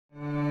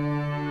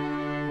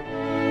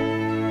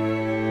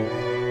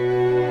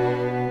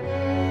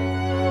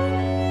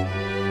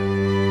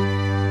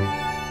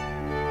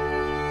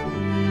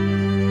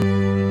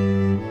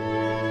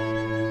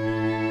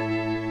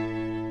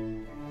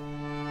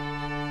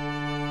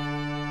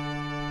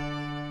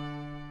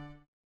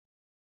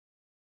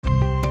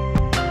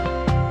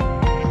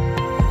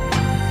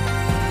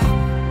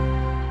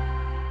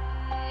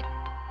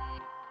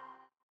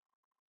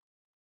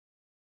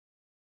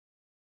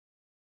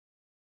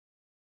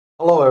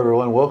Hello,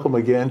 everyone. Welcome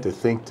again to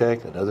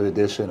ThinkTech, another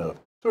edition of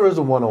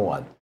Tourism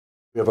 101.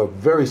 We have a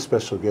very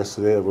special guest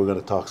today that we're going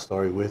to talk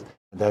story with,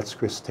 and that's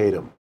Chris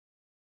Tatum.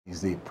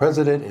 He's the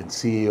president and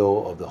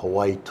CEO of the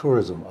Hawaii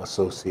Tourism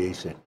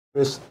Association.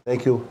 Chris,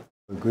 thank you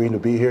for agreeing to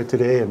be here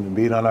today and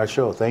being on our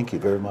show. Thank you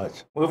very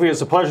much. Mufi,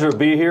 it's a pleasure to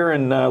be here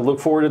and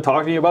look forward to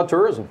talking to you about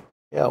tourism.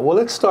 Yeah, well,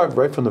 let's start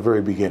right from the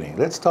very beginning.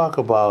 Let's talk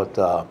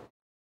about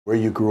where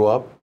you grew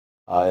up,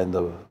 and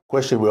the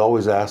question we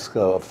always ask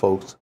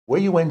folks, where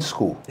you went to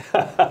school?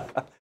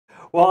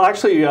 Well,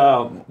 actually,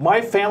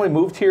 my family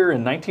moved here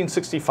in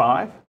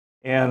 1965,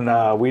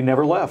 and we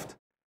never left.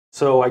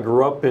 So I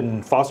grew up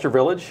in Foster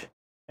Village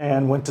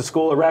and went to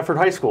school at Radford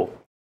High School.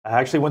 I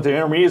actually went to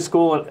intermediate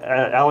school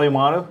at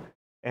Aleimanu,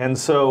 and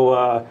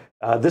so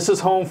this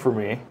is home for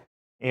me.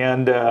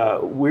 And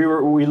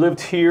we lived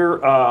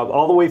here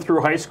all the way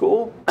through high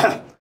school.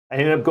 I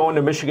ended up going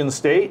to Michigan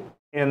State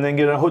and then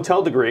getting a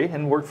hotel degree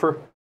and worked for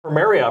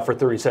Marriott for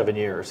 37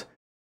 years.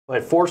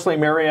 But fortunately,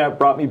 Marriott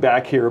brought me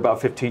back here about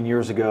 15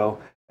 years ago,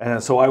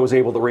 and so I was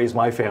able to raise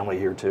my family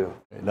here too.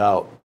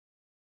 Now,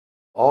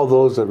 all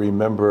those that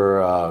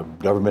remember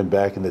government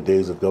back in the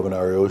days of Governor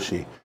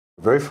Ariyoshi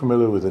are very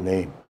familiar with the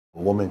name,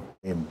 a woman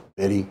named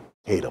Betty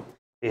Tatum.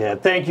 Yeah,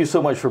 thank you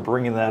so much for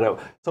bringing that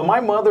up. So my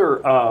mother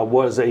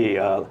was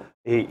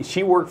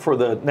she worked for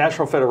the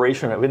National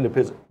Federation of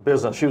Independent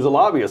Business. She was a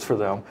lobbyist for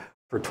them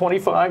for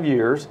 25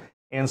 years,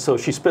 and so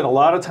she spent a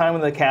lot of time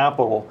in the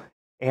Capitol.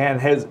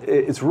 And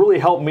it's really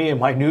helped me in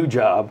my new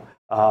job.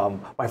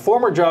 My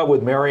former job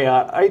with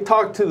Marriott, I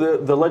talked to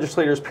the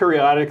legislators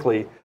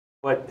periodically,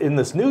 but in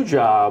this new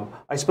job,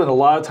 I spent a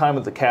lot of time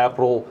at the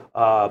Capitol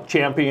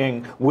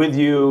championing with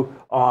you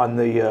on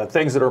the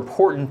things that are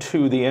important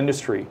to the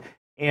industry.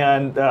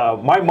 And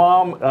my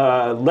mom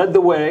led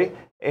the way,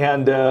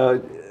 and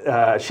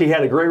she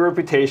had a great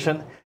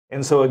reputation.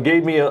 And so it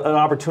gave me an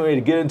opportunity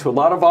to get into a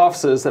lot of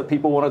offices that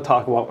people want to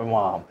talk about my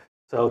mom.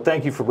 So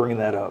thank you for bringing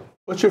that up.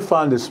 What's your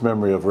fondest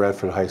memory of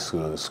Radford High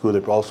School, the school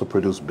that also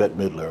produced Bette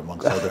Midler,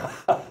 amongst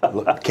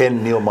other,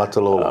 Ken Neil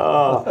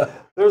Matalola?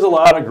 There's a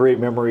lot of great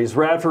memories.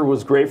 Radford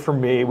was great for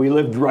me. We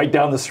lived right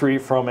down the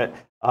street from it.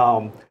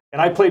 And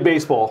I played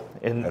baseball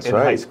in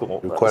high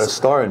school. You're quite a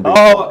star in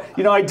baseball. Oh,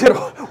 you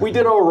know, we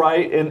did all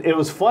right. And it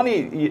was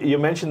funny you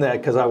mentioned that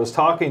because I was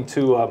talking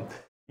to,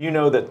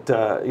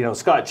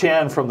 Scott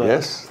Chan from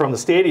the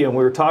stadium.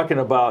 We were talking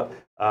about,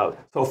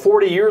 so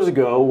 40 years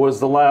ago was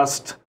the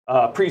last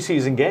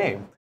preseason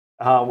game.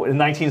 In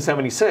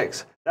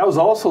 1976. That was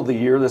also the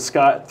year that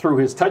Scott threw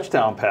his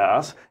touchdown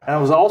pass, and it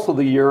was also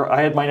the year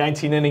I had my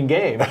 19-inning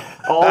game,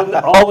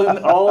 all in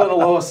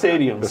Aloha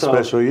Stadium. A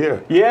special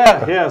year.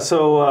 Yeah.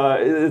 So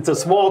it's a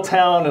small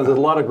town, and there's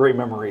a lot of great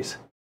memories.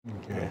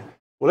 Okay.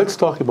 Well, let's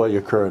talk about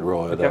your current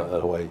role at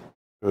Hawaii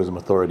Tourism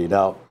Authority.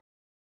 Now,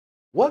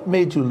 what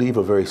made you leave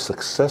a very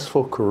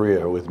successful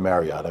career with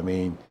Marriott? I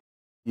mean,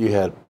 you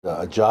had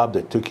a job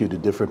that took you to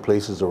different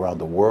places around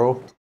the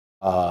world.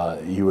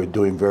 You were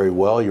doing very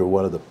well. You're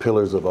one of the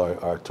pillars of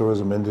our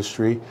tourism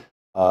industry.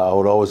 I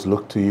would always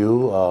look to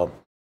you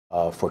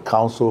for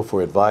counsel,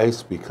 for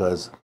advice,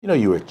 because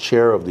you were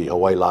chair of the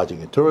Hawaii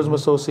Lodging and Tourism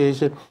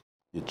Association,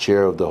 you're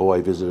chair of the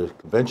Hawaii Visitor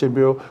Convention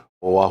Bureau,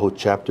 Oahu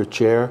chapter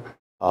chair,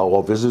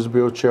 Oahu Visitors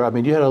Bureau chair. I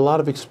mean, you had a lot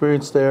of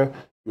experience there.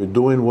 You're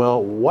doing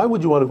well. Why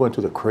would you want to go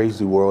into the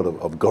crazy world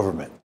of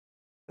government?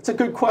 That's a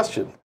good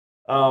question.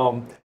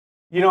 After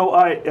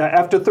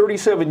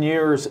 37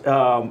 years,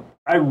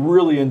 I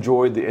really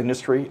enjoyed the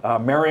industry.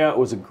 Marriott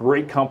was a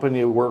great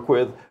company to work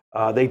with.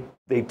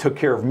 They took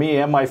care of me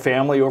and my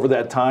family over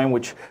that time,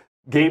 which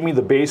gave me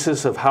the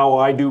basis of how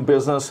I do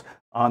business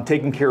on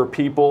taking care of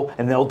people,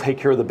 and they'll take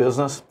care of the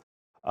business.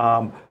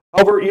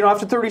 However,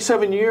 after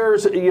 37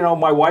 years,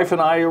 my wife and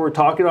I were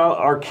talking about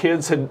our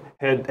kids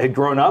had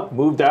grown up,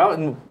 moved out,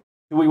 and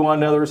we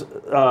want another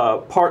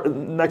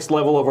next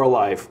level of our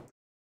life.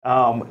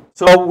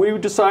 So we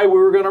decided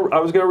I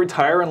was gonna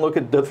retire and look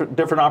at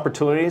different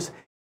opportunities.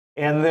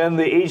 And then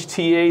the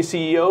HTA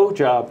CEO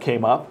job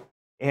came up,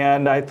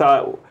 and I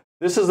thought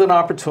this is an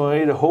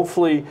opportunity to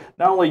hopefully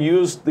not only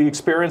use the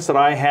experience that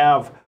I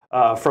have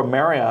from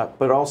Marriott,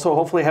 but also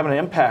hopefully have an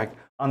impact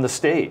on the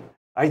state.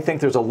 I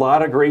think there's a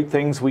lot of great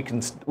things we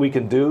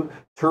can do.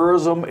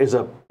 Tourism is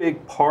a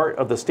big part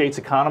of the state's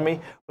economy,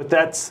 but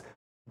that's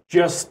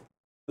just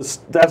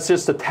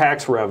the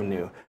tax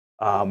revenue.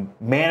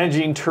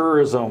 Managing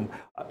tourism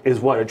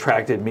is what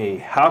attracted me.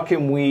 How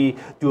can we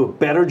do a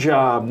better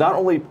job, not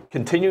only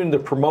continuing to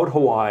promote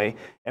Hawaii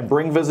and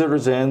bring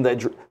visitors in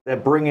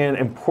that bring in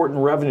important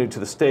revenue to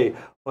the state,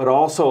 but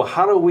also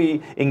how do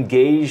we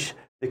engage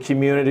the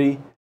community,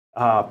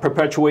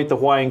 perpetuate the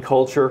Hawaiian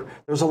culture?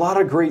 There's a lot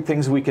of great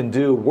things we can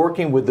do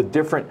working with the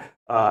different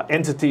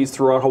entities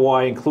throughout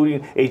Hawaii,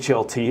 including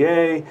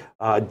HLTA,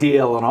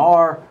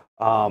 DLNR,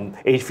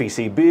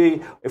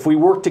 HVCB. If we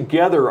work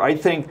together, I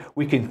think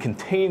we can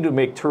continue to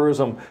make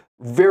tourism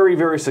very,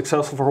 very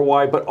successful for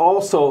Hawaii, but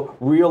also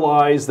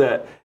realize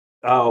that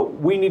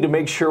we need to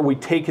make sure we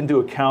take into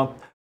account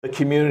the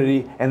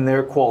community and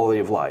their quality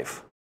of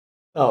life.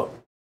 Now,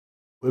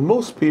 when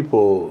most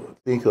people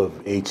think of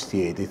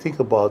HTA, they think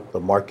about the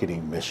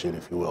marketing mission,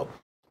 if you will.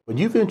 But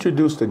you've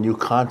introduced a new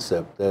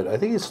concept that I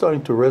think is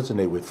starting to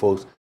resonate with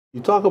folks.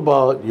 You talk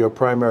about your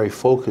primary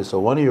focus,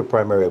 or one of your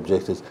primary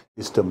objectives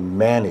is to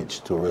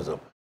manage tourism.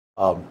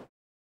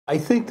 I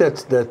think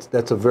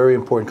that's a very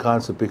important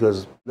concept,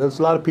 because there's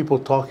a lot of people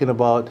talking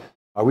about,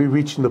 are we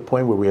reaching the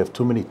point where we have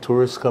too many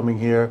tourists coming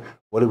here?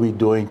 What are we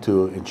doing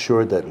to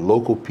ensure that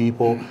local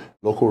people,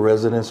 local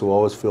residents will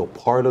always feel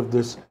part of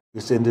this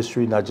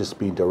industry, not just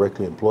being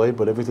directly employed,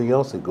 but everything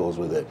else that goes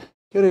with it?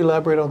 Can you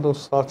elaborate on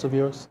those thoughts of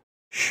yours?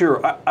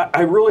 Sure.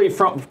 I really,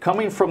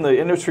 coming from the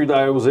industry that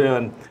I was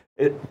in,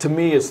 to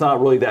me, it's not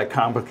really that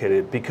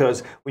complicated,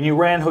 because when you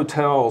ran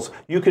hotels,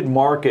 you could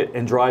market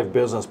and drive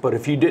business, but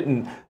if you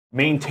didn't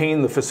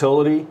maintain the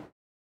facility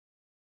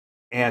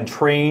and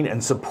train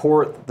and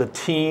support the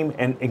team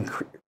and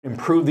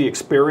improve the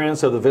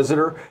experience of the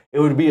visitor, it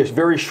would be a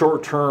very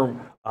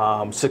short-term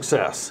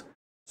success.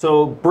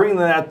 So bringing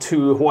that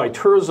to Hawaii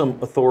Tourism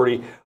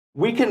Authority,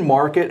 we can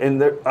market,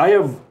 and I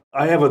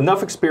have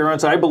enough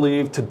experience, I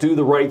believe, to do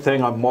the right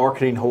thing on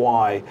marketing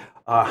Hawaii,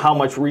 how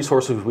much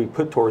resources we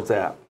put towards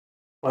that.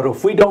 But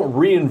if we don't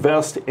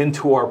reinvest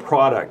into our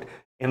product,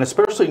 and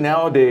especially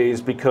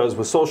nowadays, because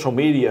with social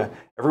media,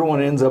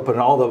 everyone ends up in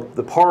all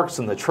the parks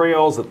and the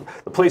trails, the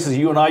places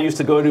you and I used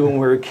to go to when we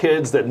were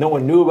kids that no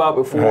one knew about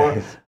before.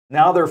 Right.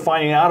 Now they're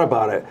finding out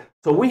about it.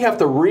 So we have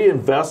to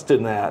reinvest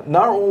in that,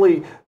 not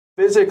only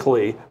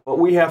physically, but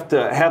we have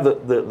to have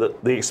the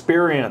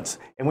experience,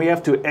 and we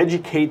have to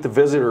educate the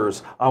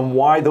visitors on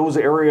why those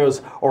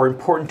areas are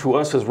important to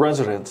us as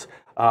residents.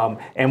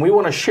 And we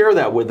want to share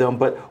that with them,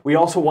 but we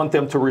also want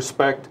them to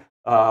respect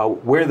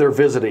where they're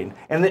visiting.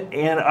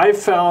 And I've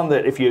found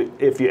that if you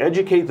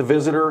educate the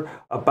visitor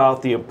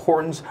about the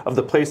importance of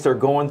the place they're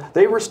going,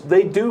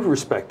 they do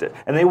respect it,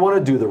 and they want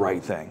to do the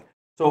right thing.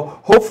 So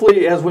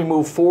hopefully, as we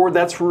move forward,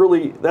 that's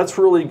really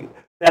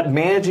that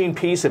managing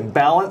piece and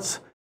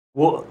balance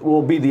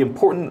will be the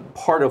important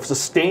part of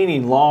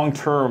sustaining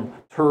long-term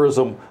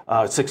tourism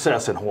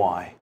success in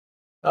Hawaii.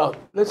 Now,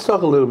 let's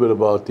talk a little bit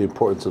about the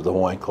importance of the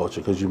Hawaiian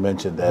culture, because you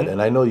mentioned that, and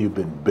I know you've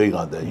been big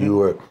on that. You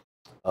were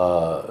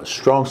a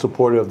strong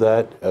supporter of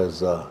that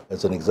as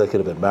an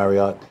executive at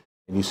Marriott,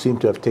 and you seem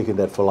to have taken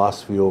that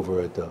philosophy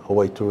over at the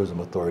Hawaii Tourism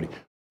Authority.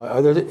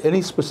 Are there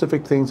any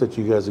specific things that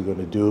you guys are going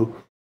to do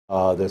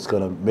that's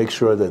going to make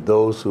sure that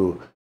those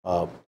who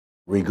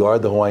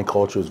regard the Hawaiian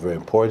culture as very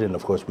important, and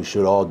of course we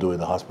should all do in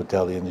the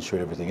hospitality industry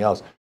and everything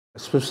else,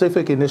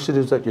 specific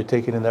initiatives that you're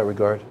taking in that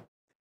regard?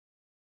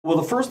 Well,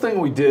 the first thing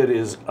we did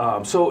is,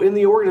 so in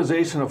the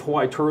organization of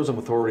Hawaii Tourism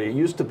Authority, it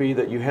used to be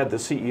that you had the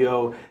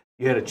CEO,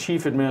 you had a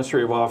chief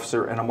administrative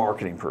officer, and a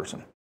marketing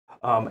person.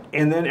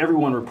 And then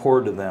everyone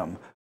reported to them.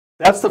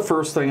 That's the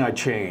first thing I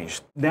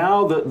changed.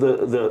 Now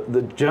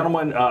the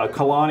gentleman,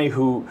 Kalani,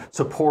 who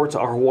supports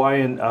our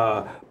Hawaiian,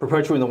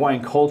 perpetuating the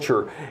Hawaiian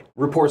culture,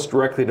 reports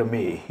directly to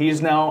me.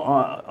 He's now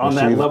on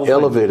that level.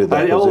 Elevated that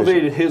position. I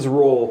elevated his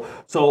role,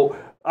 so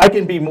I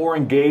can be more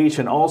engaged,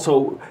 and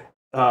also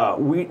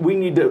we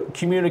need to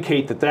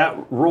communicate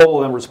that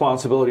role and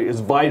responsibility is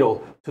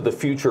vital to the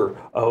future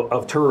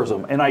of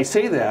tourism. And I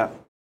say that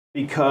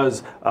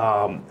because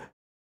not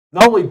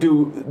only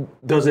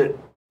does it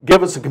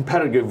give us a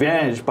competitive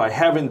advantage by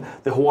having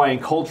the Hawaiian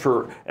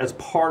culture as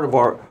part of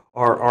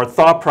our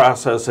thought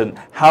process and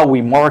how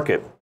we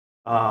market,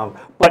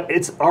 but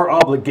it's our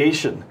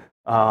obligation,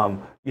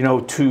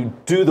 to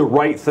do the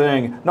right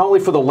thing, not only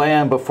for the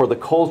land but for the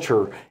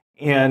culture,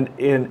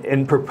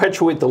 and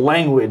perpetuate the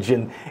language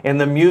and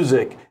the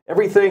music,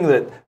 everything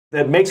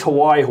that makes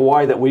Hawaii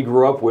Hawaii that we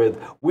grew up with.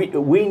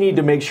 We need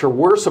to make sure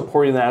we're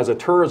supporting that as a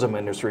tourism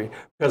industry,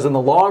 because in the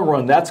long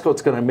run, that's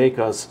what's going to make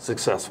us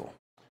successful.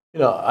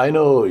 I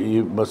know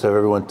you must have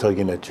everyone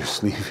tugging at your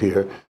sleeve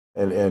here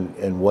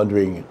and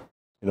wondering,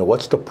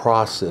 what's the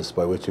process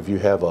by which, if you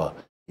have an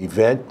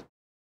event,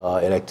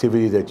 an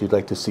activity that you'd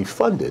like to see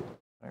funded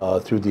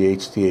through the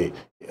HTA,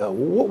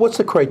 what's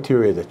the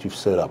criteria that you've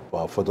set up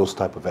for those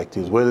type of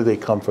activities, whether they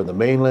come from the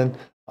mainland,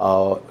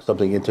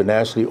 something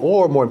internationally,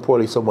 or more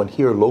importantly, someone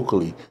here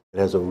locally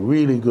that has a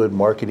really good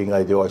marketing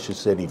idea, or I should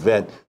say an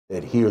event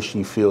that he or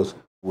she feels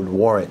would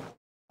warrant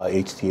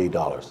HTA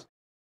dollars?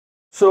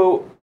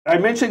 So I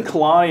mentioned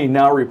Kalani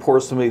now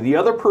reports to me. The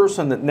other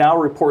person that now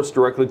reports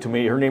directly to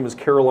me, her name is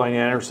Caroline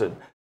Anderson.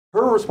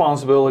 Her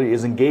responsibility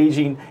is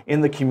engaging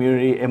in the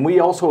community, and we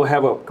also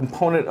have a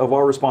component of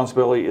our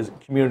responsibility is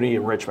community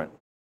enrichment.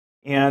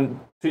 And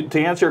to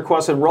answer your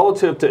question,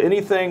 relative to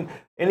anything,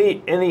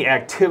 any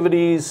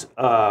activities,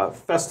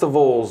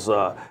 festivals,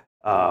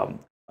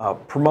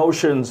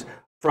 promotions,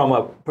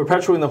 from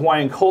perpetuating the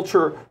Hawaiian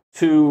culture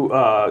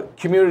to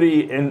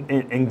community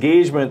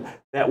engagement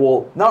that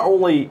will not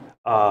only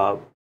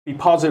be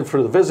positive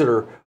for the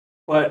visitor,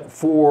 but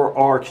for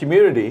our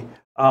community,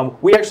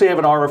 we actually have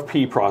an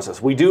RFP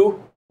process. We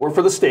do work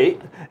for the state.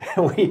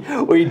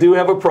 We do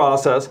have a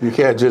process. You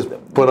can't just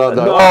put out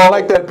the, I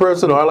like that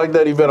person or I like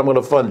that event, I'm going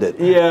to fund it.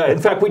 Yeah, in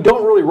fact, we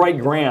don't really write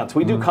grants.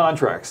 We do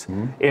contracts.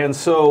 And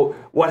so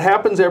what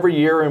happens every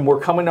year, and we're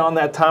coming on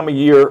that time of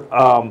year,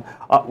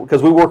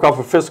 because we work off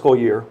a fiscal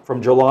year from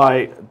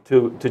July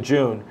to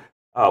June,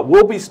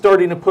 we'll be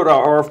starting to put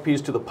our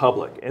RFPs to the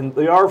public. And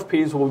the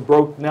RFPs will be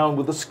broken down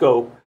with the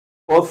scope,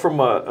 both from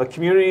a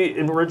community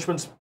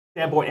enrichment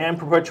standpoint and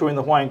perpetuating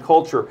the Hawaiian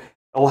culture.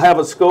 It'll have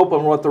a scope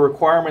on what the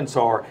requirements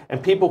are,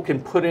 and people can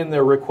put in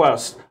their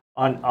requests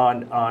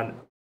on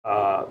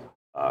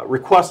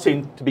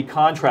requesting to be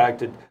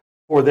contracted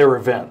for their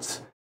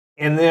events.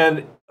 And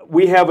then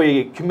we have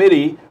a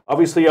committee,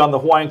 obviously on the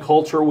Hawaiian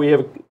culture. We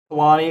have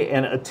Kalani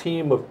and a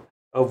team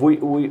of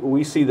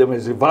we see them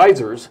as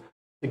advisors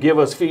to give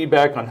us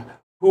feedback on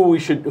who we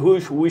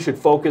should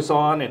focus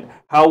on and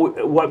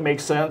what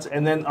makes sense.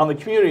 And then on the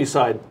community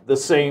side, the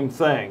same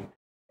thing.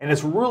 And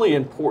it's really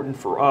important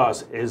for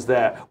us is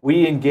that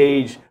we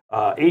engage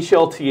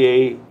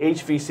HLTA,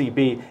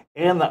 HVCB,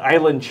 and the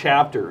island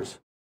chapters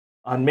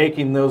on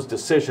making those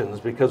decisions,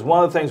 because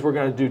one of the things we're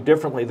going to do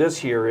differently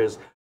this year is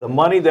the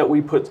money that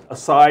we put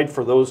aside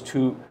for those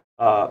two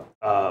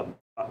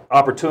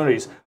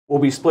opportunities will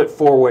be split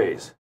 4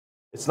 ways.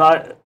 It's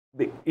not,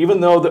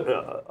 even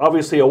though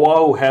obviously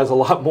Oahu has a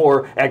lot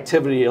more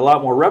activity, a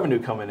lot more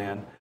revenue coming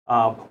in,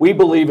 we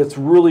believe it's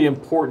really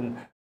important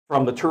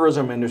from the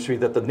tourism industry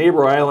that the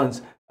neighbor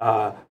islands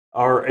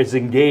are as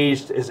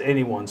engaged as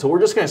anyone. So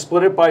we're just going to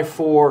split it by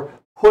 4,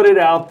 put it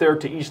out there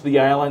to each of the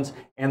islands,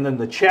 and then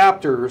the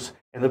chapters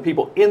and the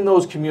people in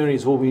those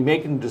communities will be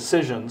making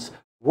decisions,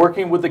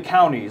 working with the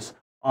counties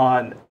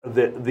on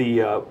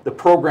the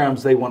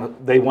programs they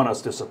want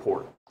us to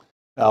support.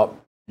 Now,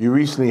 you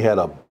recently had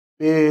a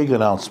big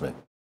announcement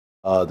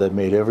that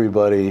made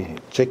everybody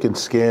chicken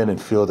skin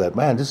and feel that,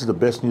 man, this is the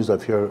best news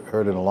I've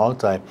heard in a long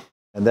time.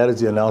 And that is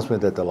the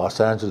announcement that the Los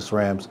Angeles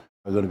Rams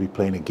are going to be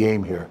playing a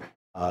game here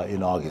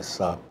in August.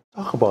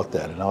 Talk about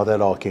that and how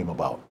that all came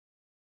about.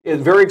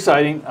 It's very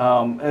exciting.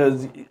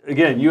 As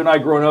again, you and I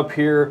growing up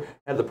here,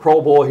 had the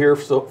Pro Bowl here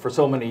for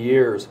so many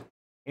years.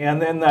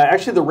 And then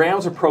actually the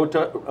Rams approached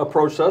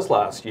us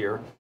last year,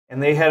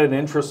 and they had an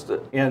interest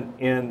in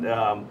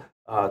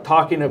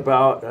talking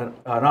about an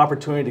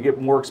opportunity to get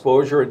more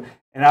exposure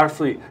and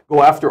actually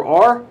go after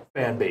our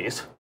fan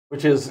base,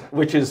 which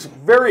is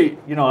very,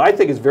 I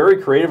think is very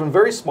creative and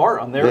very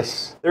smart on their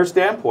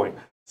standpoint.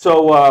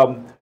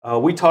 So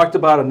we talked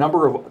about a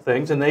number of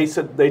things, and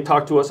they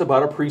talked to us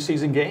about a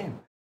preseason game.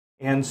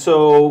 And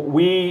so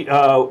we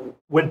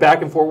went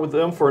back and forth with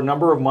them for a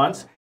number of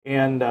months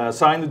and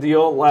signed the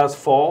deal last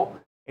fall.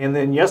 And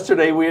then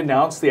yesterday we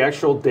announced the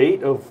actual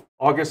date of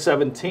August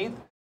 17th,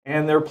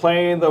 and they're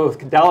playing the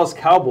Dallas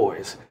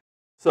Cowboys.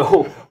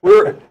 So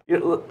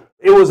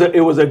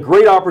it was a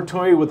great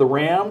opportunity with the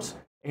Rams.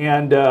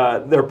 And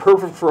they're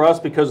perfect for us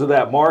because of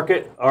that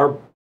market. Our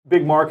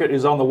big market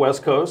is on the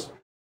West Coast.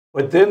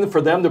 But then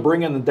for them to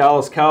bring in the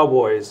Dallas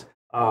Cowboys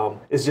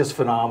is just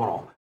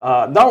phenomenal.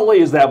 Not only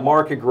is that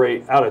market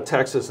great out of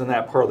Texas and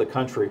that part of the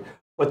country,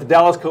 but the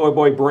Dallas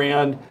Cowboy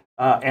brand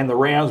and the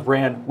Rams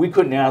brand, we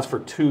couldn't ask for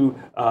two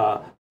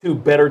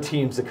better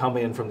teams to come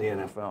in from the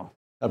NFL.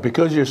 Now,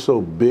 because you're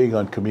so big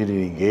on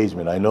community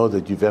engagement, I know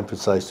that you've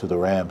emphasized to the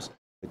Rams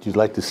that you'd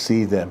like to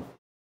see them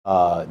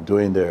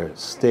during their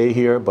stay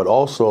here, but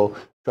also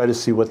try to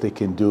see what they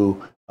can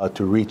do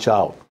to reach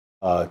out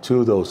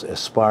to those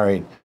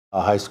aspiring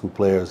high school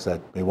players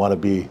that may want to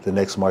be the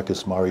next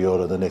Marcus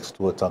Mariota, the next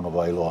Tua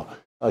Tagovailoa.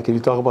 Can you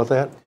talk about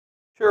that?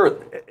 Sure.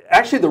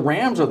 Actually, the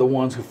Rams are the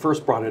ones who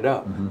first brought it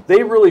up.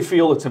 They really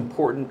feel it's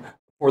important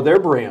for their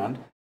brand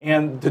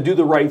and to do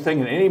the right thing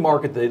in any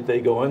market that they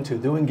go into,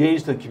 to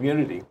engage the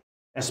community,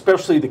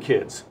 especially the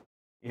kids.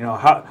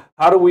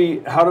 How do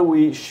we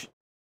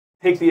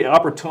take the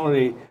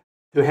opportunity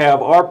to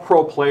have our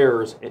pro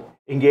players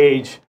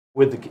engage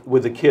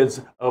with the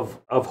kids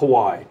of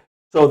Hawaii?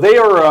 So they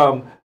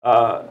are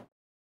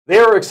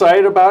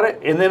excited about it.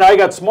 And then I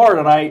got smart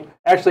and I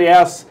actually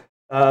asked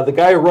the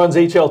guy who runs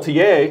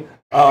HLTA,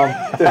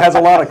 that has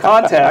a lot of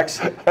contacts,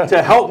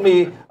 to help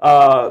me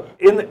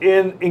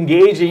in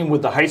engaging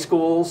with the high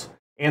schools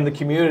and the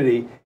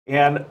community.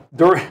 And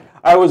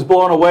I was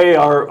blown away.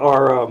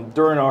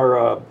 During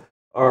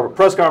our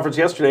press conference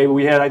yesterday,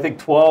 we had, I think,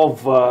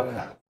 12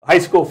 high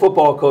school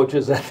football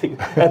coaches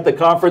at the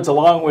conference,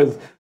 along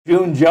with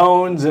June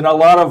Jones and a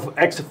lot of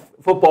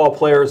ex-football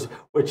players,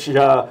 which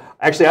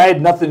actually I had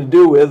nothing to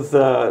do with.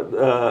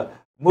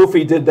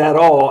 Mufi did that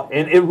all,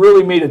 and it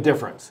really made a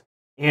difference.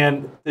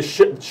 And to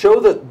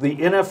show that the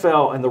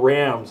NFL and the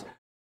Rams,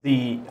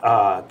 the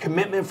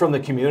commitment from the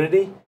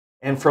community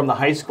and from the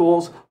high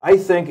schools, I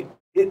think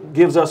it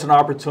gives us an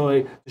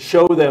opportunity to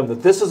show them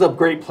that this is a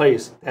great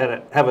place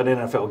to have an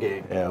NFL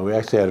game. Yeah, we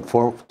actually had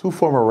two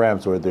former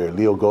Rams were there,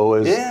 Leo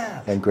Goes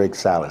and Greg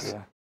Salas.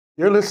 Yeah.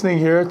 You're listening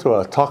here to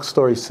a talk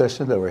story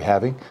session that we're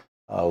having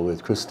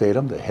with Chris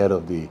Tatum, the head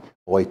of the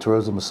Hawaii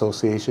Tourism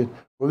Association.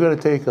 We're going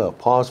to take a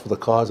pause for the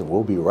cause, and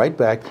we'll be right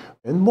back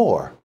and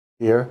more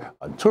here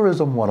on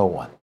Tourism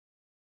 101.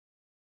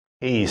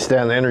 Hey,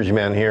 Stan the Energy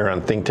Man here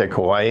on ThinkTech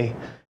Hawaii.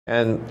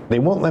 And they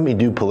won't let me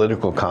do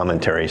political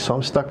commentary, so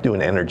I'm stuck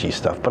doing energy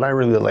stuff. But I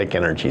really like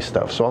energy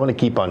stuff, so I'm going to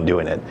keep on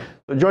doing it.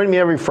 So join me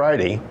every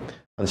Friday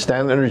on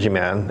Stan the Energy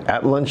Man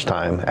at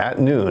lunchtime, at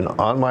noon,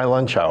 on my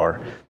lunch hour.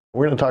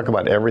 We're going to talk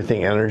about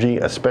everything energy,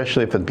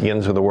 especially if it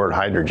begins with the word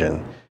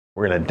hydrogen.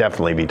 We're going to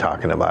definitely be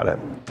talking about it.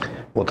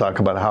 We'll talk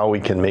about how we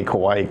can make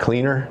Hawaii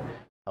cleaner,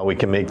 how we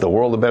can make the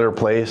world a better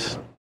place,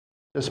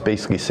 just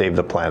basically save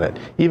the planet.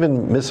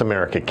 Even Miss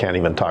America can't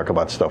even talk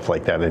about stuff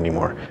like that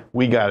anymore.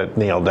 We got it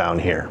nailed down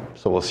here.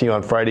 So we'll see you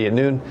on Friday at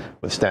noon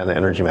with Stan the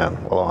Energy Man.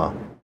 Aloha.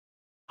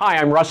 Hi,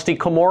 I'm Rusty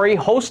Komori,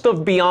 host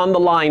of Beyond the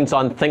Lines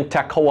on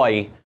ThinkTech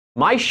Hawaii.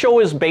 My show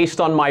is based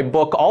on my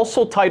book,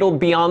 also titled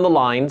Beyond the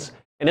Lines,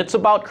 and it's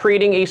about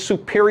creating a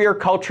superior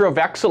culture of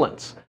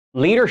excellence,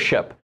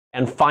 leadership,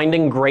 and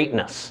finding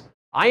greatness.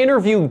 I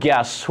interview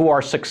guests who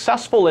are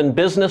successful in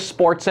business,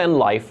 sports, and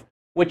life,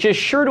 which is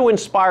sure to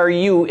inspire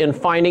you in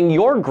finding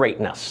your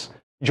greatness.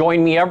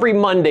 Join me every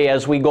Monday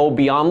as we go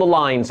beyond the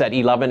lines at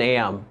 11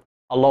 a.m.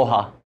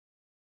 Aloha.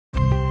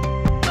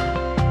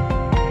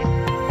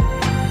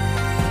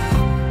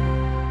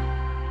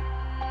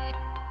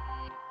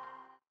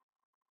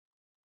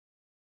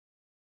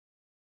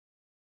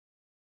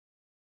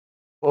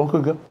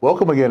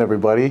 Welcome again,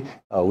 everybody.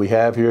 We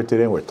have here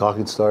today, we're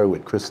talking story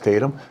with Chris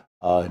Tatum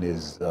and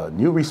his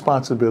new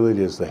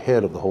responsibility as the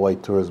head of the Hawaii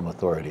Tourism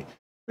Authority.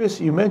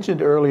 Chris, you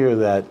mentioned earlier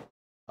that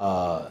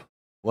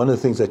one of the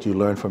things that you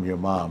learned from your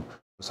mom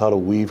was how to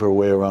weave her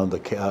way around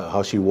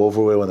how she wove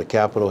her way around the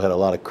Capitol, had a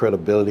lot of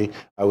credibility.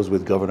 I was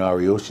with Governor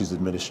Ariyoshi's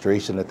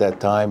administration at that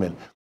time, and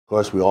of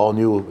course we all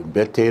knew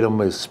Bet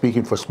Tatum is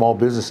speaking for small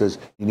businesses,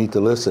 you need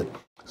to listen.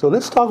 So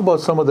let's talk about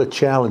some of the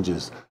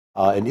challenges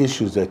and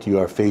issues that you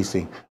are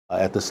facing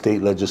at the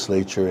state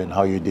legislature and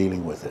how you're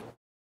dealing with it.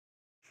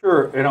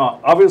 Sure. You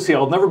know, obviously,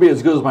 I'll never be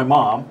as good as my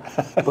mom,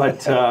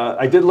 but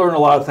I did learn a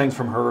lot of things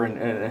from her,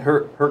 and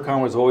her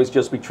comment was always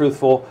just be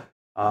truthful,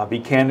 be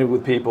candid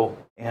with people,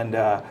 and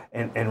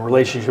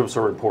relationships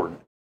are important.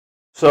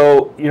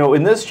 So, you know,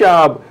 in this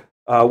job,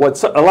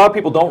 what a lot of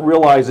people don't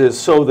realize is,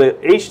 so the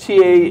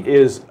HTA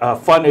is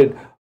funded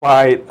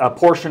by a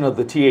portion of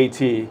the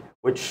TAT,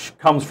 which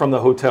comes from the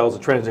hotels,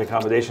 the transient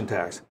accommodation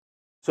tax.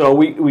 So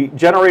we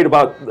generate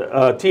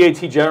about,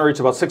 TAT generates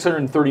about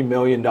 $630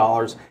 million,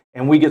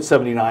 and we get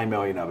 $79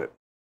 million of it.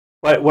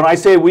 But when I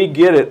say we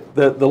get it,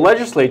 the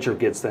legislature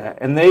gets that,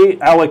 and they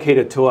allocate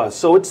it to us.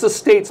 So it's the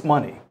state's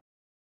money.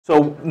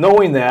 So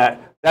knowing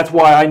that, that's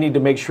why I need to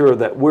make sure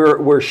that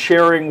we're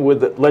sharing with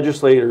the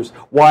legislators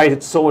why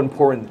it's so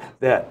important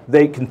that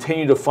they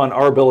continue to fund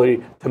our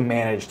ability to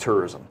manage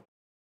tourism.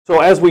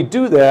 So as we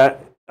do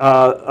that,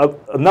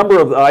 a number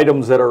of the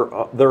items that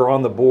are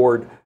on the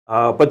board,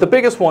 but the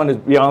biggest one, to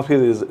be honest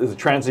with you, is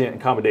transient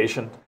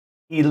accommodation,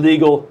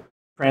 illegal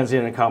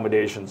transient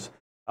accommodations.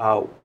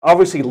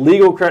 Obviously,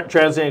 legal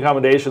transient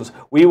accommodations,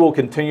 we will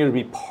continue to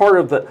be part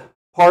of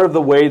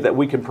the way that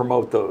we can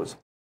promote those.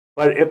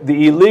 But if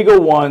the illegal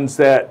ones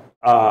that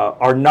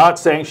are not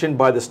sanctioned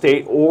by the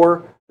state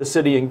or the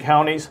city and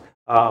counties,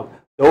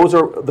 those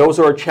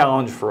are a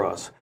challenge for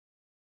us.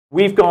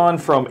 We've gone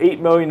from 8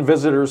 million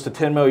visitors to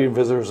 10 million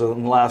visitors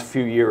in the last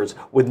few years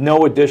with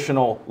no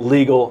additional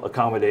legal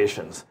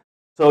accommodations.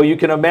 So you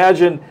can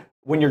imagine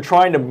when you're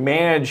trying to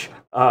manage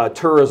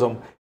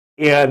tourism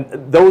and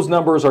those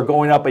numbers are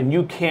going up and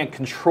you can't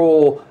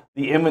control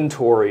the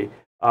inventory,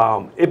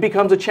 it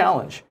becomes a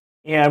challenge.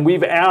 And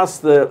we've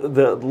asked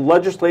the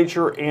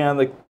legislature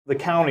and the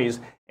counties,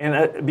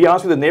 and to be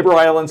honest with you, the neighbor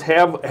islands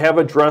have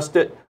addressed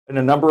it in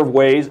a number of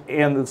ways,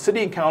 and the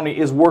city and county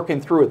is working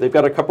through it. They've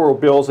got a couple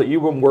of bills that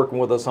you've been working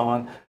with us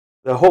on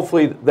that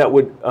hopefully that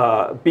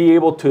would be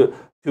able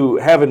to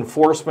have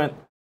enforcement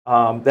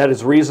that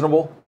is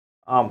reasonable.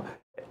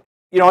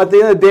 You know, at the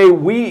end of the day,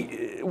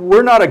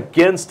 we're not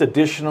against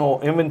additional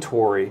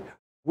inventory.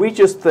 We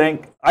just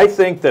think, I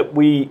think that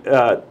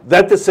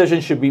that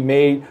decision should be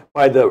made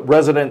by the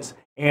residents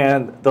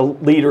and the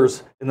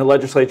leaders in the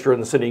legislature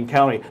and the city and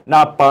county,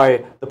 not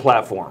by the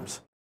platforms.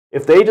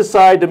 If they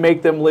decide to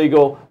make them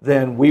legal,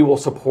 then we will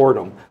support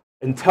them.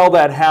 Until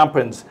that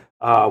happens,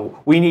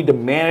 we need to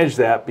manage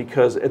that,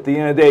 because at the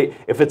end of the day,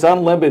 if it's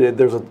unlimited,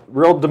 there's a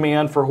real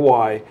demand for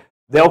Hawaii.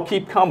 They'll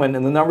keep coming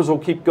and the numbers will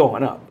keep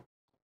going up.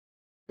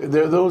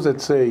 There are those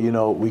that say, you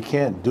know, we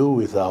can't do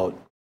without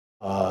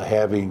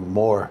having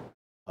more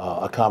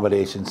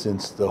accommodation,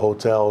 since the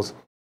hotels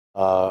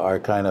are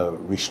kind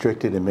of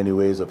restricted in many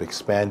ways of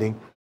expanding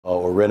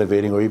or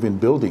renovating or even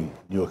building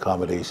new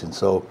accommodations.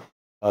 So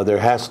there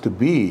has to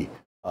be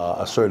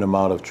a certain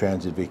amount of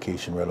transit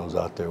vacation rentals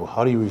out there.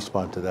 How do you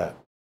respond to that?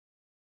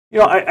 You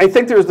know, I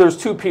think there's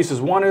two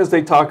pieces. One is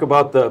we talk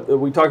about the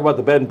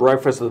bed and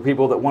breakfast of the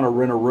people that want to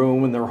rent a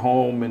room in their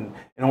home and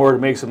in order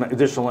to make some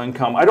additional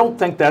income. I don't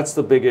think that's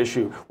the big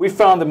issue. We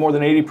found that more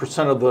than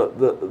 80% of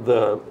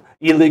the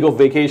illegal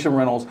vacation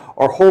rentals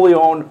are wholly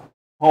owned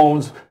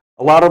homes.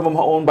 A lot of them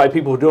owned by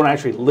people who don't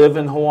actually live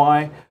in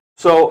Hawaii.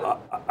 So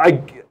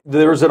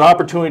there's an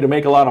opportunity to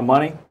make a lot of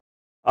money.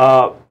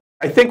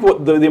 I think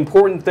what the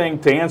important thing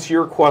to answer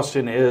your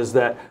question is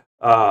that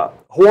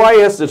Hawaii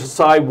has to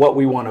decide what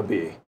we want to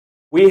be.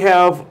 We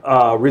have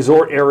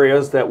resort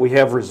areas that we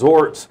have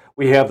resorts,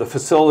 we have the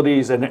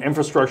facilities and the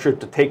infrastructure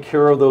to take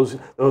care of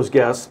those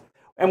guests,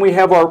 and we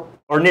have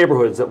our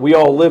neighborhoods that we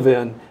all live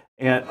in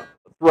and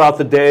throughout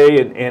the day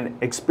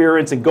and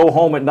experience and go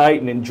home at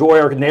night and enjoy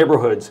our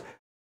neighborhoods.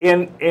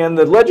 And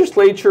the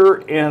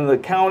legislature and the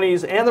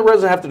counties and the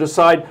residents have to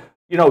decide,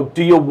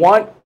 do you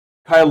want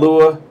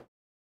Kailua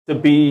to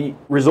be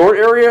resort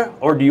area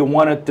or do you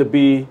want it to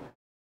be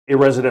a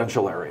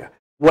residential area?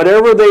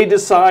 Whatever they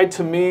decide,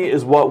 to me,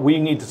 is what we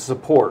need to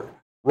support.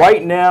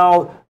 Right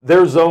now,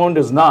 their zone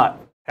does not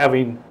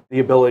having the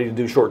ability to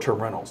do short-term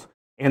rentals.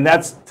 And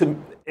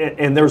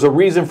and there's a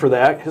reason for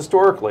that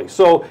historically.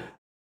 So,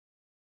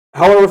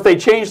 however, if they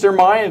change their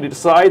mind and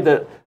decide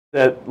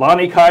that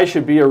Lani Kai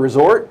should be a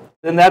resort,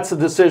 then that's a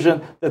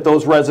decision that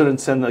those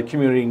residents and the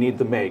community need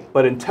to make.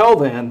 But until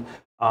then,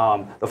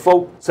 the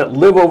folks that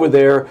live over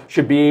there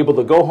should be able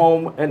to go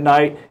home at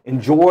night,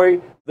 enjoy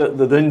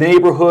the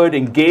neighborhood,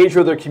 engage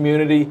with their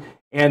community,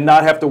 and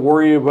not have to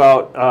worry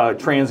about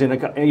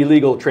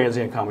illegal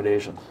transient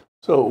accommodation.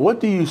 So what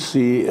do you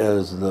see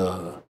as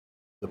the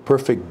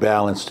perfect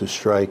balance to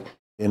strike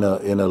in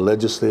a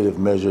legislative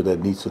measure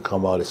that needs to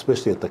come out,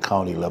 especially at the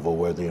county level,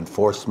 where the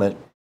enforcement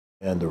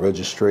and the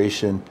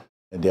registration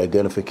and the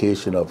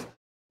identification of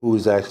who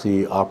is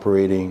actually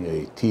operating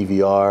a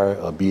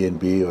TVR, a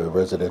B&B, or a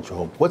residential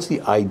home? What's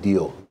the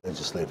ideal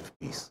legislative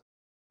piece?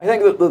 I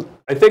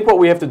think what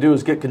we have to do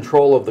is get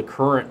control of the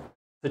current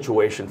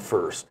situation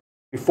first,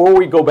 before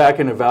we go back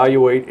and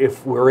evaluate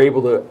if we're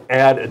able to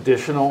add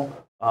additional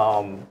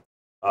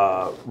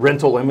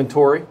rental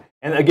inventory.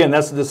 And again,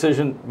 that's a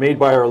decision made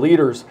by our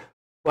leaders.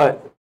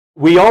 But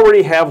we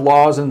already have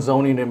laws and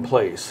zoning in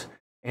place.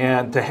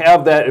 And to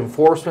have that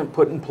enforcement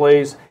put in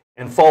place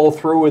and follow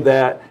through with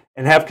that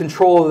and have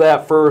control of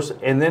that first,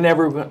 and then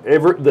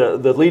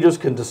the leaders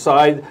can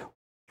decide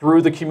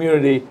through the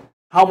community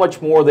how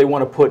much more they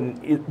want to put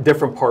in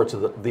different parts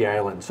of the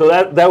island. So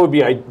that would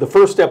be the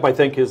first step, I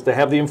think, is to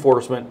have the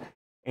enforcement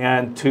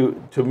and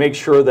to make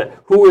sure that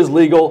who is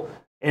legal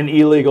and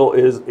illegal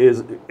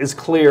is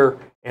clear,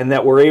 and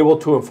that we're able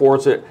to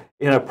enforce it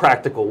in a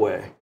practical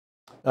way.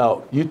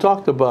 Now, you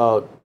talked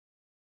about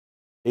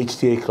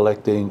HTA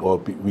collecting or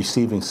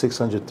receiving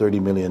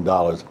 $630 million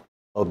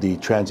of the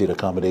transient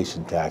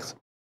accommodation tax,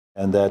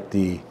 and that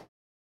the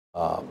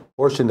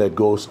portion that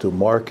goes to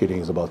marketing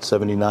is about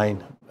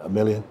 $79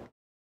 million.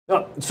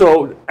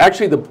 So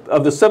actually,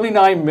 of the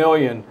 $79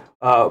 million,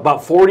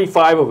 about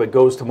 45 of it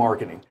goes to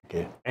marketing.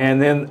 Okay.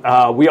 And then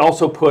we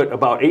also put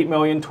about $8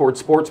 million towards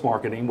sports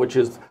marketing, which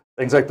is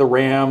things like the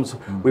Rams.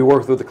 Mm-hmm. We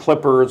worked with the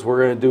Clippers.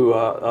 We're going to do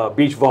a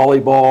beach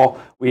volleyball.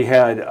 We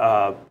had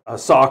a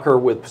soccer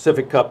with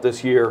Pacific Cup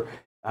this year,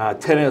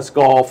 tennis,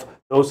 golf,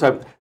 those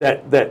type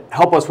that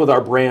help us with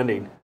our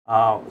branding.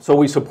 So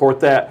we support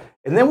that.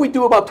 And then we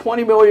do about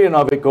 $20 million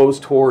of it goes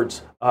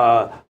towards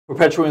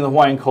perpetuating the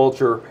Hawaiian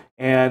culture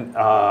and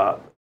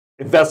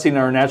investing in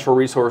our natural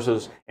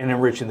resources and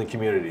enriching the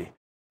community.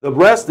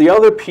 The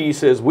other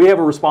piece is we have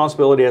a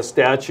responsibility as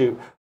statute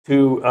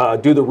to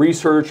do the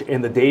research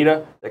and the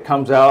data that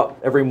comes out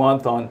every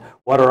month on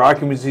what our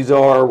occupancies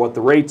are, what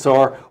the rates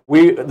are.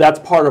 That's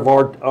part of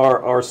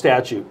our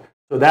statute.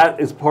 So that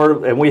is part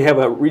of, and we have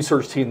a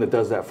research team that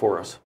does that for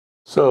us.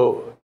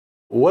 So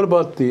what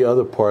about the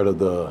other part of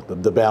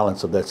the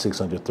balance of that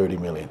 $630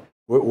 million?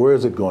 Where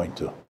is it going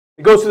to?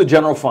 It goes to the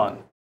general fund.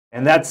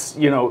 And that's,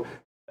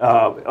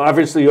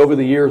 obviously over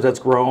the years that's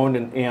grown,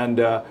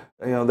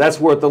 and that's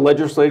what the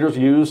legislators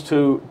use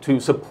to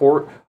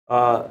support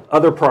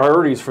other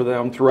priorities for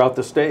them throughout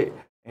the state.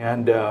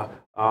 And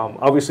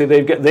obviously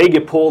they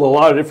get pulled a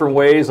lot of different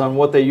ways on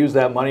what they use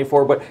that money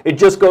for, but it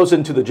just goes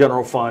into the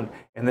general fund,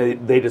 and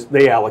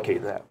they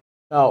allocate that.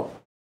 Now,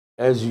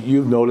 as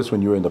you've noticed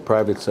when you were in the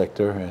private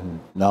sector, and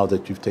now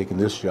that you've taken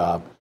this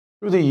job,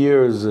 through the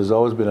years there's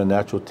always been a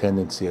natural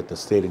tendency at the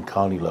state and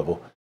county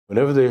level,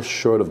 whenever they're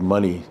short of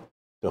money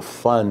to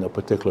fund a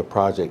particular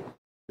project,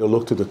 they'll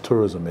look to the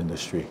tourism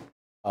industry.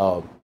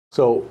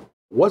 So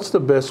what's the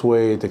best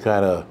way to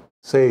kind of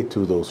say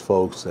to those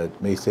folks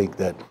that may think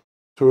that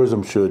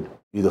tourism should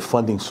be the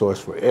funding source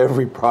for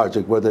every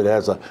project, whether it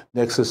has a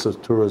nexus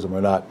of tourism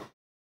or not?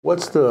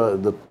 What's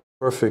the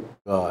perfect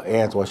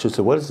answer? Well, I should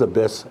say, what is the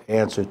best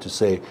answer to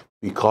say,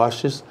 be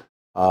cautious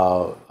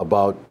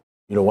about,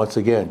 once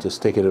again,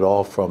 just taking it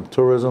all from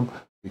tourism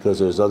because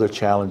there's other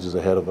challenges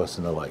ahead of us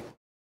and the like?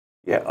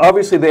 Yeah,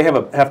 obviously they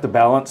have to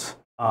balance.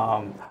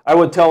 I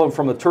would tell them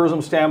from the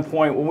tourism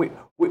standpoint,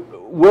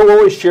 we'll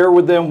always share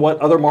with them what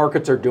other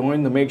markets are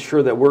doing to make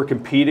sure that we're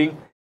competing.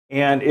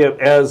 And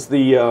if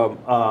the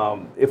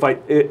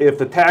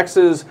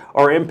taxes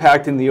are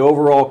impacting the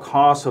overall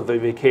cost of the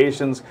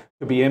vacations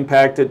could be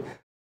impacted,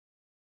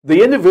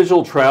 the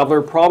individual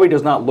traveler probably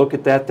does not look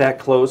at that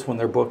close when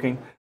they're booking.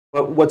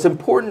 But what's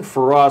important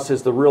for us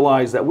is to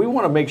realize that we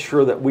want to make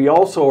sure that we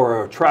also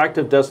are an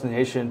attractive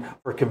destination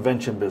for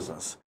convention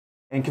business.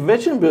 And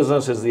convention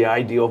business is the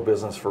ideal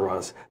business for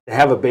us to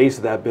have a base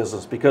of that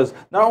business, because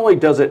not only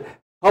does it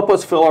help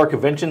us fill our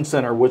convention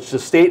center, which the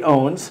state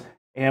owns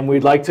and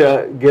we'd like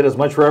to get as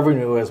much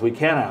revenue as we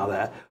can out of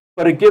that.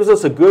 But it gives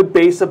us a good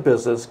base of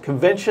business.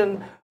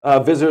 Convention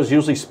visitors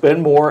usually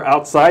spend more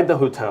outside the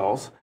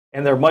hotels,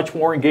 and they're much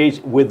more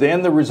engaged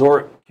within the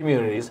resort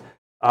communities.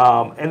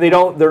 And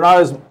they're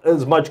not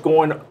as much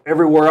going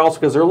everywhere else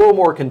because they're a little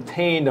more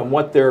contained on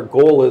what their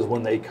goal is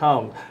when they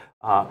come.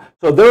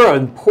 So they're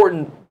an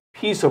important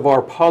piece of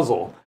our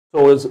puzzle.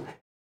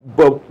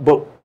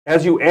 But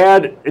as you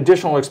add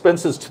additional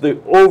expenses to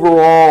the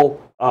overall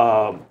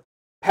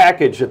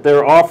package that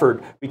they're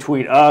offered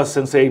between us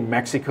and, say,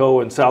 Mexico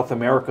and South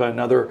America and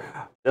other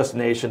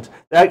destinations,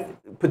 that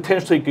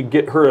potentially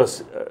could hurt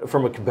us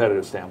from a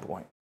competitive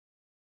standpoint.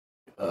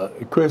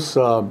 Chris,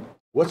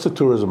 what's the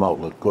tourism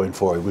outlook going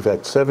forward? We've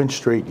had 7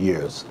 straight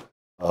years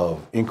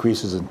of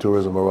increases in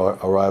tourism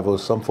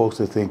arrivals. Some folks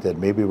think that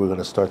maybe we're going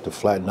to start to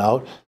flatten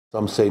out.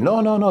 Some say,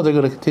 no, they're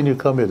going to continue to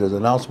come here. There's an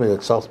announcement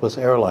that Southwest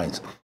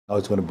Airlines now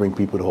it's going to bring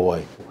people to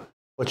Hawaii.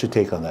 What's your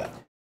take on that?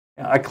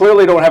 I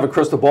clearly don't have a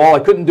crystal ball. I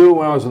couldn't do it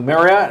when I was with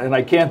Marriott, and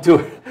I can't do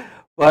it.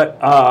 But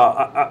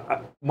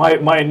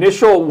my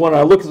initial, when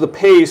I look at the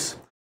pace,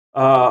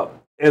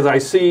 as I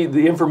see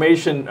the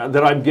information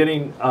that I'm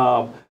getting,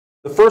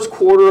 the first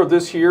quarter of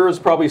this year is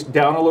probably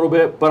down a little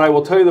bit, but I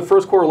will tell you the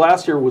first quarter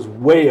last year was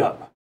way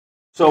up.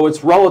 So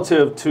it's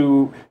relative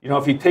to,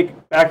 if you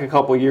take back a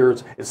couple of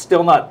years, it's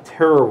still not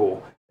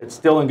terrible. It's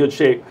still in good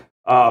shape.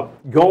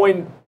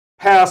 Going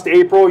past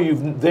April,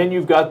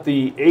 you've got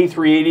the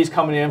A380s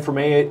coming in from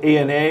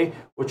ANA,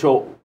 which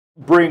will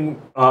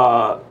bring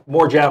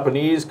more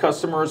Japanese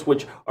customers,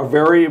 which are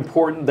very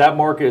important. That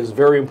market is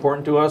very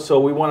important to us, so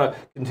we want to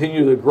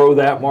continue to grow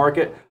that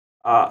market.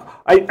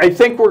 I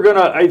think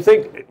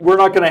we're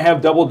not gonna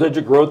have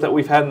double-digit growth that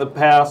we've had in the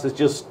past. It's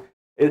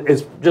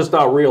just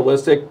not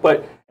realistic.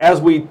 But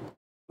as we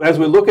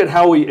look at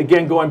how we,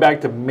 again, going back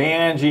to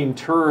managing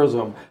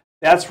tourism,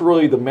 that's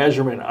really the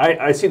measurement.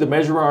 I see the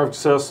measurement of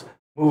success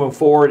moving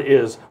forward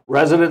is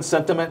resident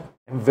sentiment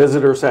and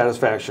visitor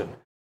satisfaction.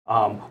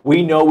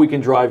 We know we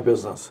can drive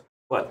business,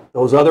 but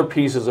those other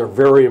pieces are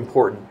very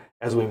important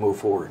as we move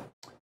forward.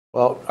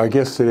 Well, our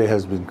guest today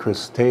has been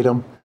Chris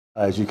Tatum.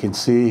 As you can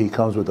see, he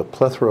comes with a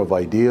plethora of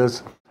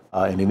ideas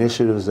and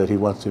initiatives that he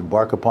wants to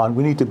embark upon.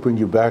 We need to bring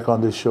you back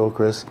on this show,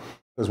 Chris,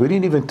 because we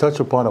didn't even touch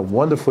upon a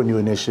wonderful new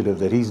initiative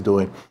that he's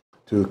doing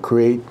to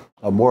create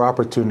more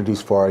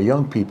opportunities for our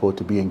young people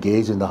to be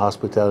engaged in the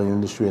hospitality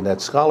industry, and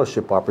that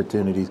scholarship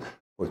opportunities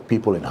for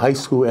people in high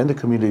school and the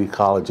community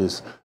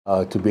colleges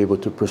to be able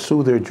to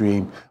pursue their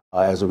dream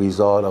as a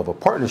result of a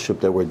partnership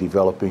that we're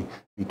developing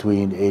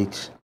between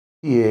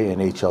HTA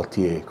and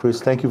HLTA.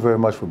 Chris, thank you very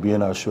much for being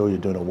on our show. You're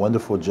doing a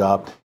wonderful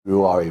job.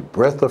 You are a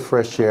breath of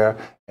fresh air,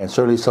 and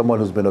certainly someone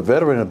who's been a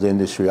veteran of the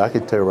industry. I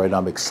can tell you right now,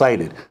 I'm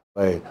excited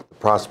by the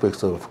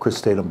prospects of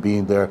Chris Tatum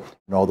being there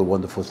and all the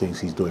wonderful things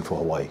he's doing for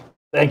Hawaii.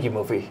 Thank you,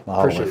 Mufi.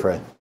 Mahalo, my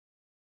friend.